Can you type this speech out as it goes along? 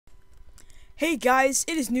Hey guys,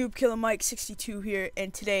 it is Noob Killer Mike 62 here,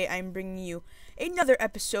 and today I'm bringing you another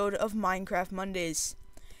episode of Minecraft Mondays.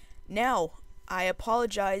 Now, I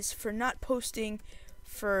apologize for not posting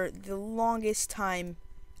for the longest time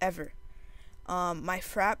ever. My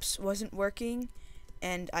fraps wasn't working,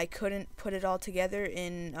 and I couldn't put it all together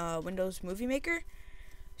in Windows Movie Maker,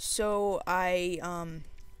 so I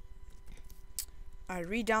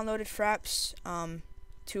re-downloaded fraps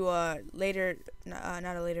to a later, not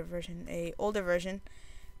a later version, a older version,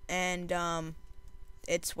 and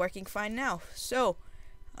it's working fine now. So,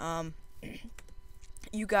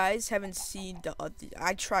 you guys haven't seen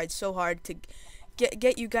I tried so hard to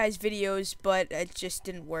get you guys videos, but it just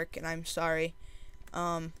didn't work, and I'm sorry.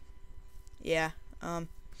 Yeah.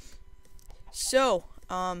 So,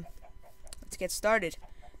 let's get started.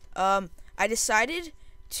 I decided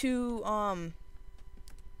to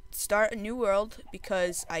start a new world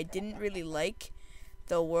because I didn't really like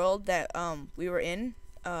the world that we were in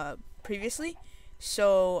previously,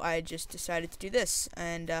 so I just decided to do this.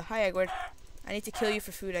 And hi Edward, I need to kill you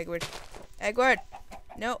for food. Edward,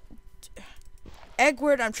 no,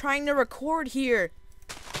 Edward, I'm trying to record here.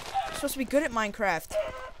 I'm supposed to be good at Minecraft.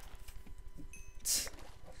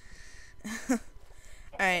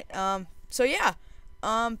 Alright, so yeah,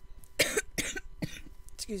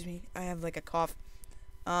 excuse me, I have like a cough.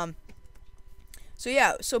 So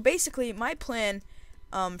yeah, so basically my plan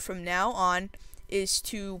from now on is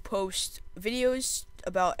to post videos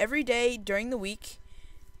about every day during the week,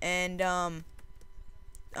 and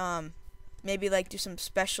maybe like do some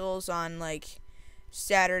specials on like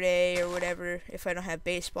Saturday or whatever if I don't have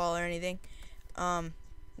baseball or anything.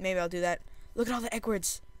 Maybe I'll do that. Look at all the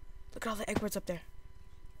Edwards. Look at all the Edwards up there.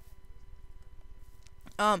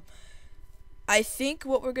 I think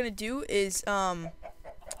what we're gonna do is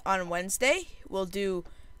on Wednesday we'll do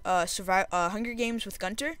Hunger Games with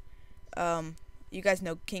Gunter. You guys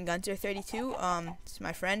know King Gunter 32. It's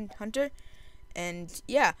my friend Hunter, and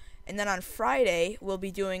yeah. And then on Friday we'll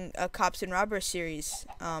be doing a Cops and Robbers series,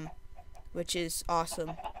 which is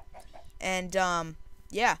awesome. And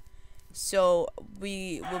yeah. So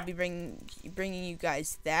we will be bringing you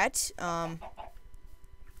guys that. Come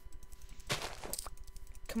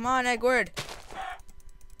on, Edward.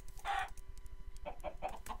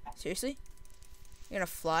 Seriously? You're gonna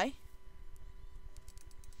fly?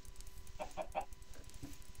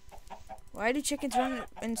 Why do chickens run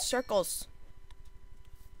in circles?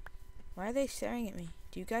 Why are they staring at me?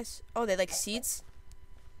 Do you guys... Oh, they like seeds?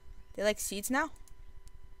 They like seeds now?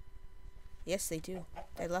 Yes, they do.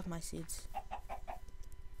 They love my seeds.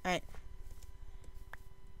 Alright.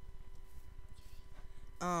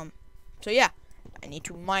 So yeah. I need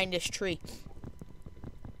to mine this tree.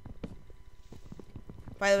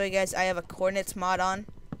 By the way, guys, I have a coordinates mod on,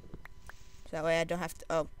 so that way I don't have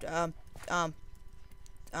to.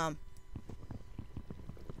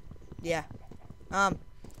 Yeah, a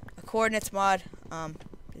coordinates mod.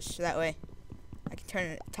 Just so that way I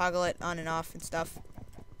can toggle it on and off and stuff.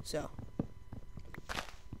 So,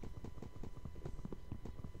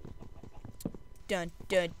 dun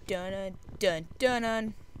dun dun dun dun dun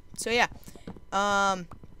dun. So yeah,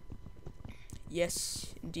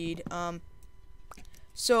 yes, indeed.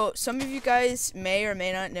 So some of you guys may or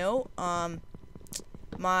may not know, I've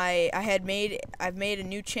made a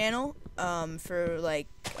new channel, for like,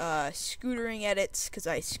 scootering edits, cause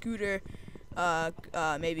I scooter,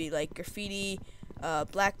 maybe like graffiti,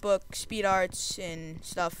 black book, speed arts, and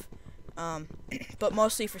stuff, but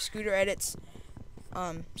mostly for scooter edits,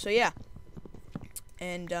 so yeah,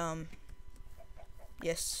 and,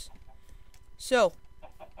 yes, so,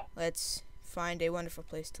 let's find a wonderful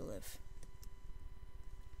place to live.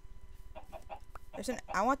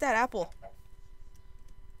 I want that apple.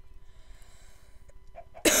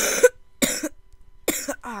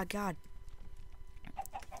 Ah, God.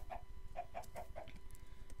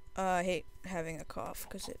 I hate having a cough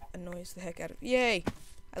because it annoys the heck out of... Yay!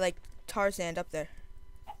 I like Tarzan up there.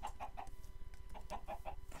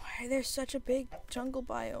 Why there's such a big jungle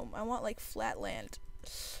biome? I want like flat land.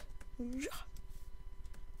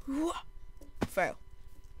 Fail.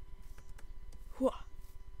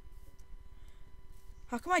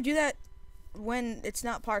 How come I do that when it's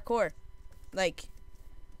not parkour? Like,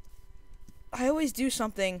 I always do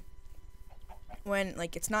something when,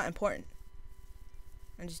 like, it's not important.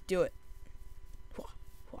 And just do it.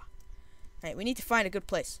 Alright, we need to find a good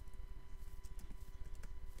place.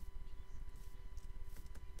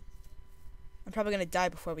 I'm probably gonna die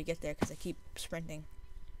before we get there because I keep sprinting.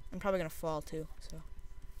 I'm probably gonna fall too, so.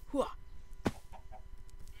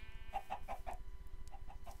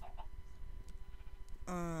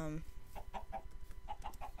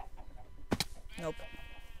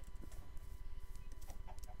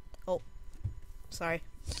 Sorry.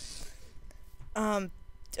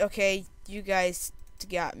 Okay, you guys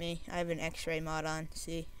got me. I have an X-ray mod on.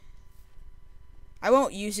 See, I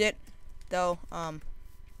won't use it though. I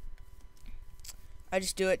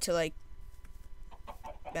just do it to like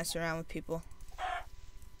mess around with people.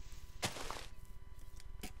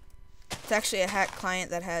 It's actually a hack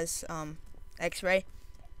client that has X-ray,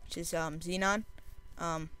 which is Xenon,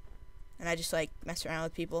 and I just like mess around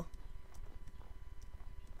with people.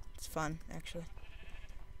 It's fun, actually.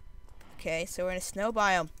 Okay, so we're in a snow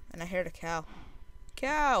biome, and I heard a cow.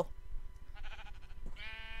 Cow!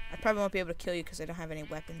 I probably won't be able to kill you because I don't have any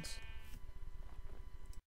weapons.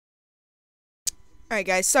 Alright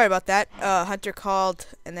guys, sorry about that. Hunter called,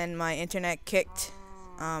 and then my internet kicked.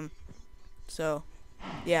 So,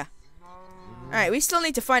 yeah. Alright, we still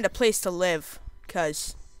need to find a place to live,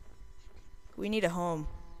 because we need a home.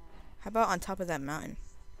 How about on top of that mountain?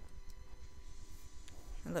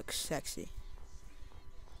 It looks sexy.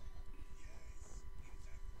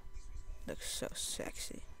 Looks so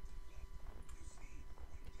sexy.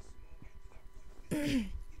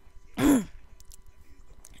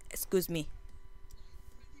 Excuse me.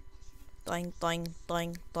 Doing, doing,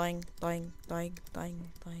 doing, doing, doing, doing, doing,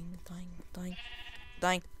 doing, doing, doing, doing, doing,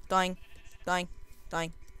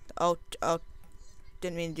 doing. Oh,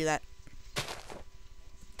 didn't mean to do that.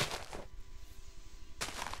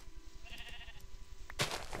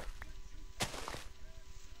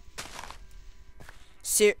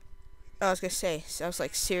 I was gonna say, I was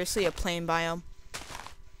like, seriously, a plain biome?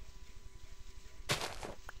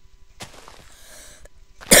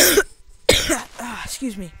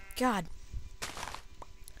 Excuse me. God.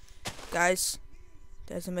 Guys,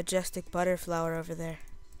 there's a majestic butterflower over there.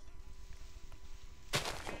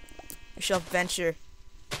 We shall venture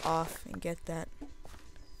off and get that.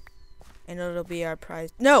 And it'll be our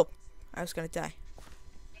prize. No! I was gonna die.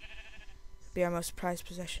 Be our most prized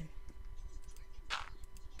possession.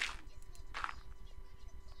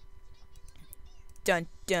 Dun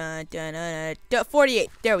dun dun dun dun.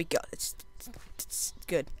 48. There we go. It's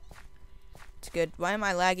good. It's good. Why am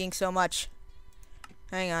I lagging so much?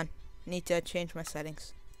 Hang on. Need to change my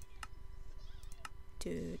settings.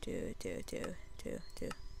 Two.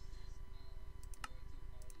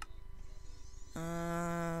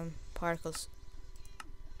 Particles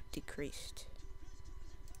decreased.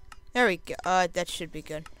 There we go. That should be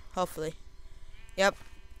good. Hopefully. Yep.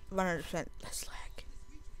 100% less lag.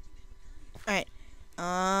 Alright.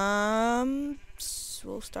 So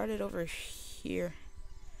we'll start it over here.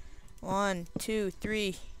 1, 2,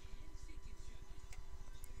 3,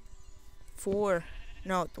 4.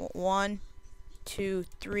 No, 1, 2,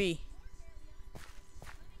 3,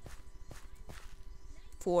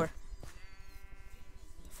 4.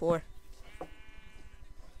 4.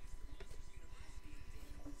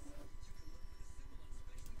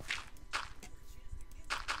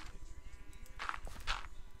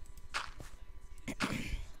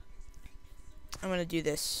 I'm gonna do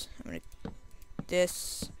this. I'm gonna do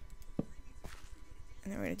this.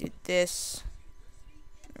 And then we're gonna do this.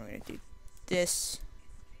 And we're gonna do this.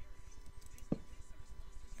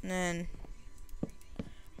 And then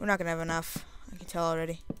we're not gonna have enough. I can tell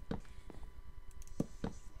already.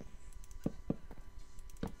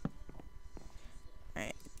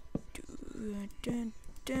 Alright. Dun dun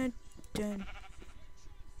dun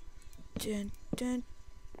dun dun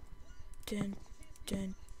dun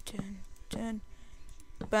dun dun dun.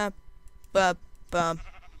 Bum bum bum.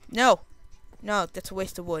 No! No, that's a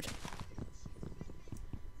waste of wood.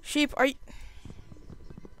 Sheep, are you...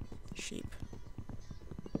 Sheep.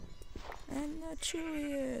 And the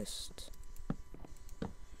chewiest.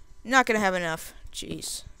 Not gonna have enough.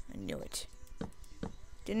 Jeez, I knew it.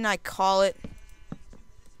 Didn't I call it?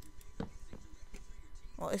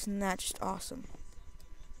 Well, isn't that just awesome?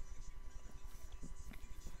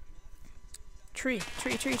 Tree.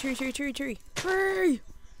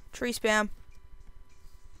 Tree spam.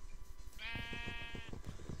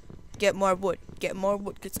 Get more wood,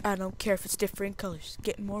 cause I don't care if it's different colors.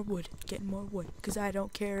 Get more wood, cause I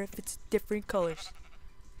don't care if it's different colors.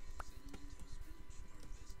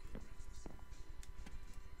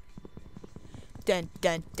 Dun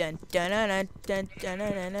dun dun dun dun dun dun dun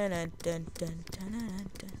dun dun dun dun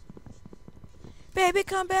dun. Baby,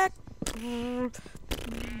 come back. Baby,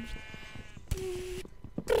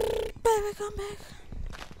 come back.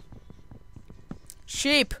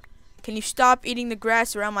 Sheep. Can you stop eating the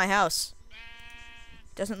grass around my house?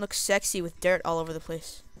 Doesn't look sexy with dirt all over the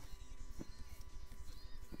place.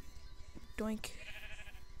 Doink.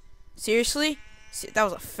 Seriously? That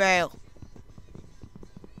was a fail.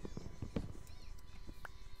 It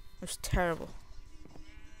was terrible.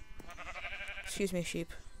 Excuse me,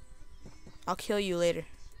 sheep. I'll kill you later.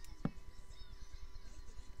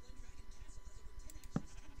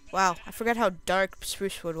 Wow, I forgot how dark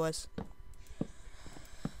spruce wood was.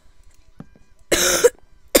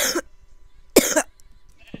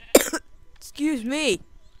 Excuse me.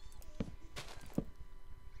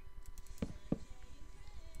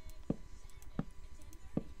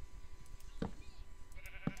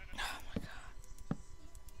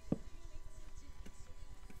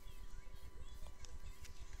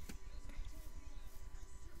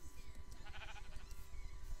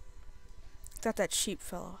 Thought that sheep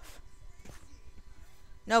fell off.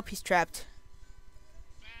 Nope, he's trapped.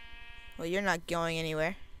 Well, you're not going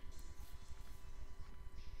anywhere.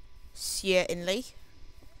 Certainly.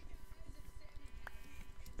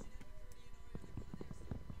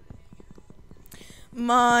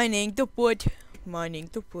 Mining the wood.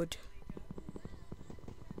 Mining the wood.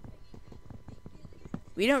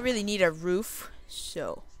 We don't really need a roof,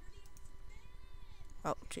 so.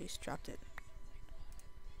 Oh, jeez, dropped it.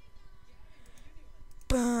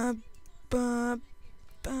 Ba, ba,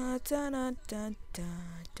 ba, dun, dun, dun, dun,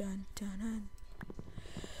 dun, dun.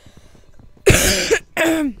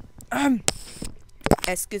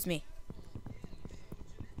 Excuse me.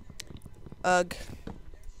 Ugh.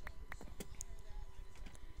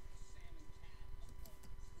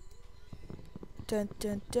 Dun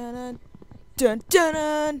dun dun dun dun dun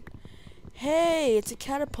dun. Hey, it's a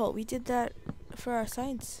catapult. We did that for our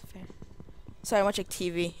science fair. Sorry, I'm watching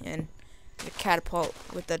TV and the catapult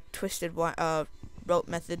with the twisted rope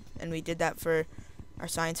method, and we did that for our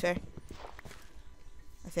science fair.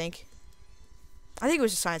 I think it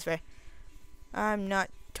was a science fair. I'm not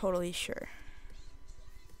totally sure.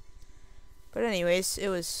 But anyways, it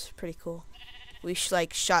was pretty cool. We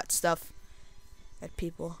like shot stuff at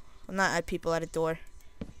people. Well, not at people, at a door.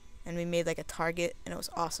 And we made like a target, and it was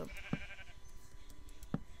awesome.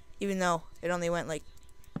 Even though it only went like,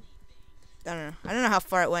 I don't know how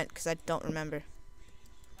far it went because I don't remember.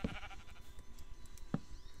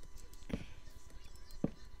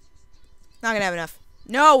 Not gonna have enough.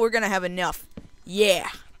 No, we're gonna have enough. Yeah.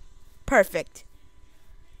 Perfect.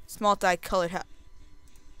 It's multicolored hat.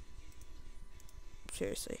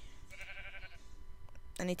 Seriously.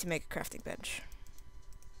 I need to make a crafting bench.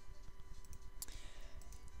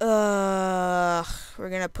 We're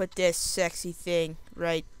gonna put this sexy thing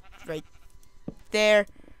right there.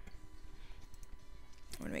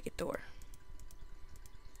 I'm gonna make a door.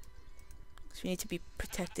 So we need to be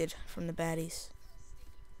protected from the baddies.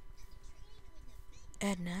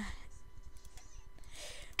 At night.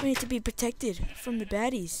 We need to be protected from the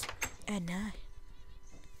baddies at night.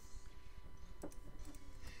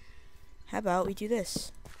 How about we do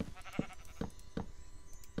this?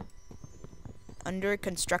 Under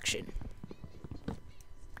construction.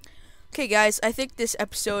 Okay, guys, I think this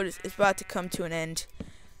episode is about to come to an end.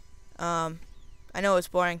 I know it's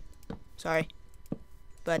boring. Sorry.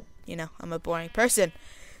 But, you know, I'm a boring person.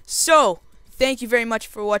 So, thank you very much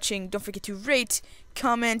for watching. Don't forget to rate,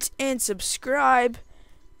 comment, and subscribe.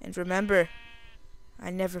 And remember, I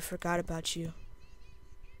never forgot about you.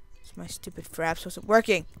 It's my stupid fraps wasn't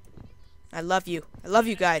working. I love you. I love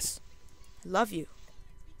you guys. I love you.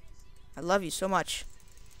 I love you so much.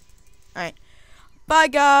 Alright. Bye,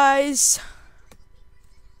 guys.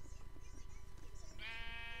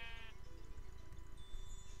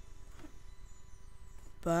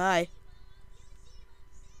 Bye.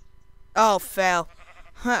 Oh, fail.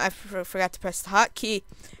 I forgot to press the hotkey.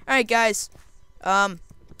 Alright, guys.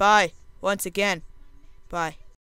 Bye. Once again. Bye.